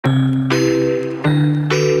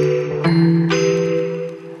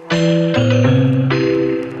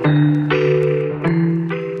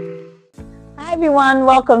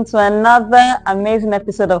welcome to another amazing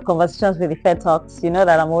episode of Conversations with Ife Talks. You know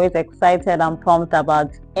that I'm always excited and pumped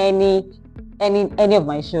about any of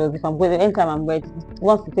my shows. If I'm going, anytime I'm ready,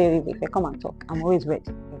 once to say if I come and talk, I'm always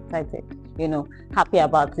ready, excited, happy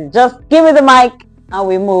about it. Just give me the mic and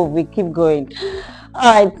we move, we keep going.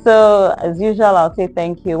 All right, so as usual, I'll say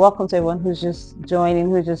thank you. Welcome to everyone who's just joining,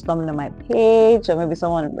 who's just stumbled on my page, or maybe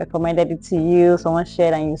someone recommended it to you, someone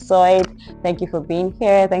shared and you saw it. Thank you for being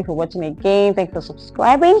here. Thank you for watching again. Thank you for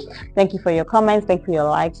subscribing. Thank you for your comments. Thank you for your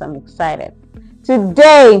likes. I'm excited.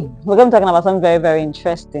 Today, we're going to be talking about something very, very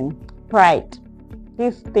interesting. Pride.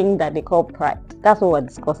 This thing that they call pride. That's what we're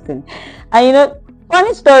discussing. And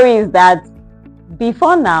funny story is that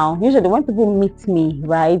before now, usually when people meet me,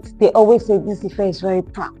 right, they always say this Ife is very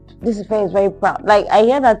proud. This Ife is very proud. Like I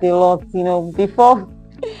hear that a lot, before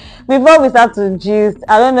we start to gist.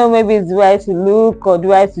 I don't know, maybe it's the way to look or the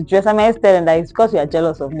way to dress. I might tell them that it's because you are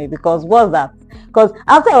jealous of me. Because what's that? Because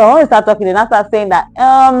after when we start talking, then I start saying that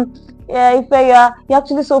yeah, Ife, you're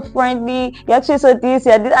actually so friendly, you're actually so this,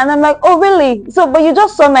 you're this. And I'm like, oh really? So but you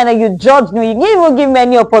just saw me and you judged me. You didn't even give me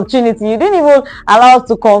any opportunity. You didn't even allow us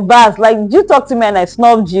to converse. Like you talk to me and I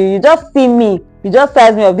snubbed you. You just see me. You just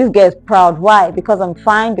size me up. This girl is proud. Why? Because I'm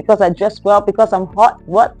fine, because I dress well, because I'm hot.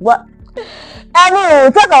 What? Anyway,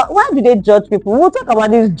 we'll talk about why do they judge people. We'll talk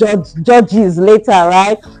about these judges later,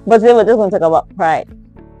 right? But today we're just going to talk about pride.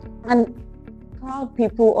 And proud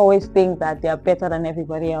people always think that they are better than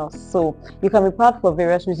everybody else. So you can be proud for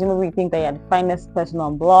various reasons. Maybe you think that you're the finest person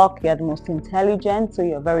on block, you're the most intelligent, so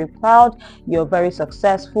you're very proud, you're very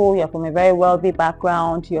successful, you're from a very wealthy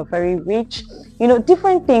background, you're very rich.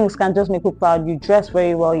 Different things can just make you proud. You dress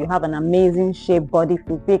very well, you have an amazing shape, body,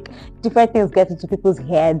 physique. Different things get into people's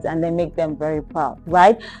heads and they make them very proud,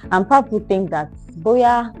 right? And proud people think that,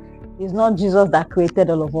 boya, it's not Jesus that created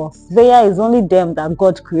all of us. There is only them that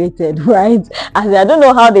God created, right? And I don't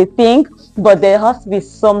know how they think, but there has to be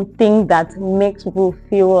something that makes people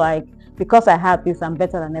feel like, because I have this, I'm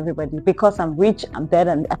better than everybody. Because I'm rich, I'm better.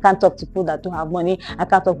 And I can't talk to people that don't have money. I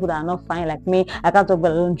can't talk to people that are not fine like me. I can't talk to people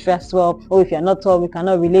that don't dress well. Oh, if you're not tall, we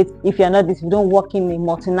cannot relate. If you're not this, if you don't work in a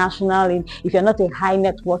multinational, if you're not a high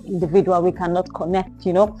net worth individual, we cannot connect,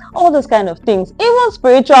 all those kind of things. Even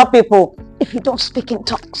spiritual people, if you don't speak in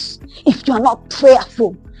tongues, if you are not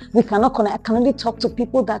prayerful, we cannot connect. I can only talk to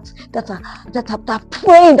people that are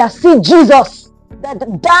praying, that see Jesus, that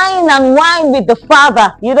dine and wine with the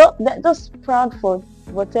Father. They're just proud for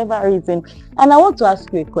whatever reason. And I want to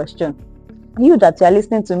ask you a question. You that are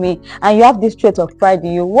listening to me and you have this trait of pride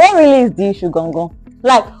in you, what really is the issue, Gongo?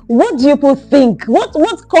 Like, what do you people think? What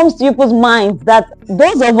comes to people's minds that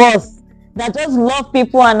those of us that just love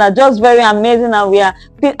people and are just very amazing and we are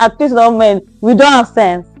at peace with all men, we don't have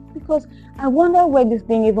sense? Because I wonder where this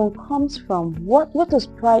thing even comes from. What is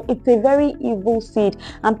pride? It's a very evil seed,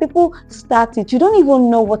 and people start it. You don't even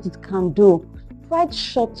know what it can do. Pride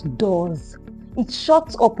shuts doors. It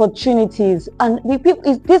shuts opportunities. And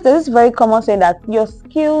this is very common saying that your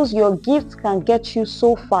skills, your gifts can get you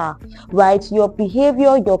so far, right? Your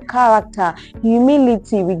behavior, your character,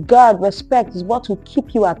 humility, regard, respect is what will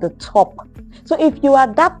keep you at the top. So if you are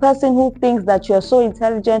that person who thinks that you're so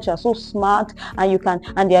intelligent, you're so smart,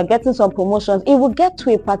 and they are getting some promotions, it will get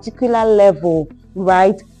to a particular level,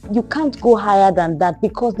 right? You can't go higher than that,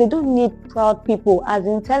 because they don't need proud people. As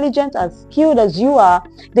intelligent, as skilled as you are,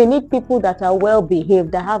 they need people that are well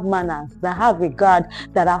behaved, that have manners, that have regard,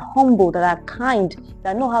 that are humble, that are kind,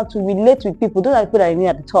 that know how to relate with people. Those are people that are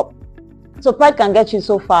at the top. So pride can get you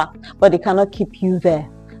so far, but it cannot keep you there.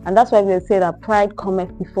 And that's why they say that pride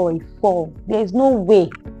cometh before a fall. There is no way.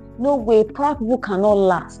 Proud people cannot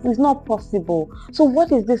last. It's not possible. So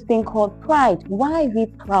what is this thing called pride? Why are we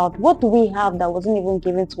proud? What do we have that wasn't even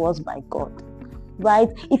given to us by God? Right?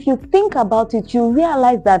 If you think about it, you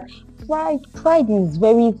realize that pride is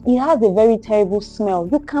it has a very terrible smell.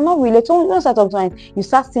 You cannot relate. Most of the time, you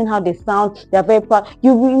start seeing how they sound, they're very proud.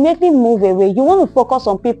 You will immediately move away. You want to focus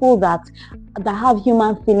on people that have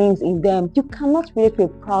human feelings in them. You cannot relate to a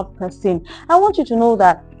proud person. I want you to know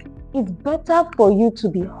that it's better for you to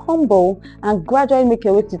be humble and gradually make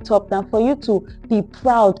your way to the top than for you to be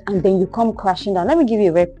proud and then you come crashing down. Let me give you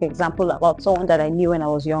a very quick example about someone that I knew when I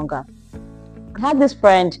was younger. I had this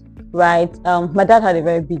friend, right? My dad had a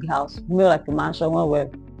very big house, more like a mansion when we were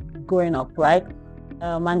growing up, right?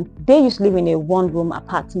 And they used to live in a one-room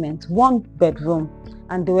apartment, one bedroom.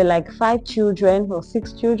 And there were like 5 children or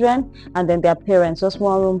 6 children, and then their parents, just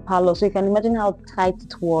one room parlor. So you can imagine how tight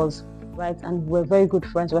it was. right? And we're very good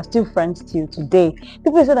friends. We're still friends till today.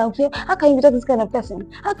 People say that, okay, how can you be this kind of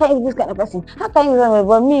person? How can you be this kind of person? How can you be that?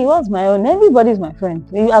 But me, what's my own? Everybody's my friend.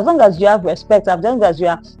 As long as you have respect, as long as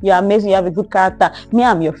you're amazing, you have a good character, me,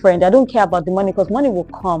 I'm your friend. I don't care about the money, because money will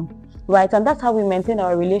come. Right, and that's how we maintain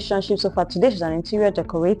our relationship so far. Today she's an interior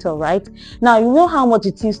decorator, right? Now you know how much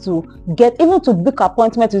it is to get, even to book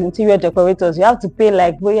appointment with interior decorators, you have to pay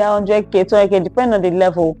like 100k, 200k, depending on the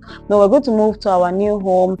level. Now we're going to move to our new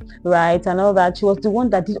home, right, and all that. She was the one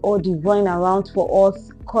that did all the running around for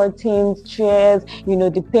us, curtains, chairs, you know,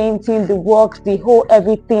 the painting, the works, the whole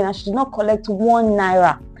everything, and she did not collect 1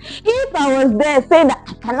 naira. If I was there saying that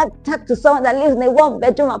I cannot talk to someone that lives in a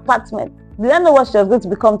 1-bedroom apartment, did I know what she was going to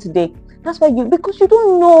become today? That's why because you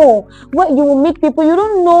don't know where you will meet people. You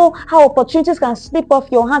don't know how opportunities can slip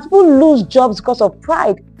off your hands. People lose jobs because of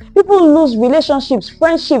pride. People lose relationships,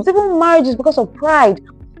 friendships, even marriages because of pride,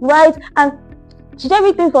 right? And she did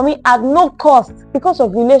everything for me at no cost because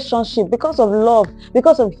of relationship, because of love,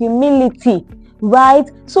 because of humility, right?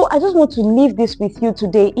 So I just want to leave this with you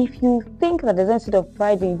today. If you think that there's any sort of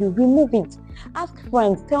pride in you, remove it. Ask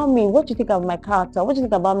friends, tell me, what do you think of my character? What do you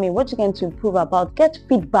think about me? What do you going to improve about? Get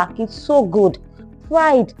feedback. It's so good.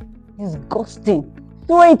 Pride is ghosting.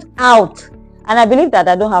 Throw it out. And I believe that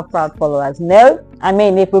I don't have proud followers. No, I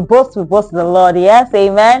mean, if we boast the Lord. Yes,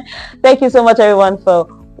 amen. Thank you so much, everyone,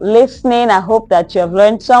 for listening. I hope that you have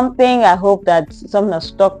learned something. I hope that something has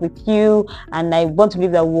stuck with you, and I want to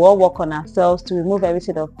believe that we'll all work on ourselves to remove every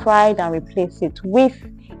sort of pride and replace it with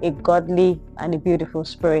a godly and a beautiful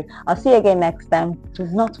spirit. I'll see you again next time. Do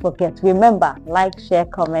not forget, remember, like, share,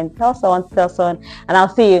 comment, tell someone, and I'll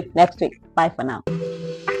see you next week. Bye for now.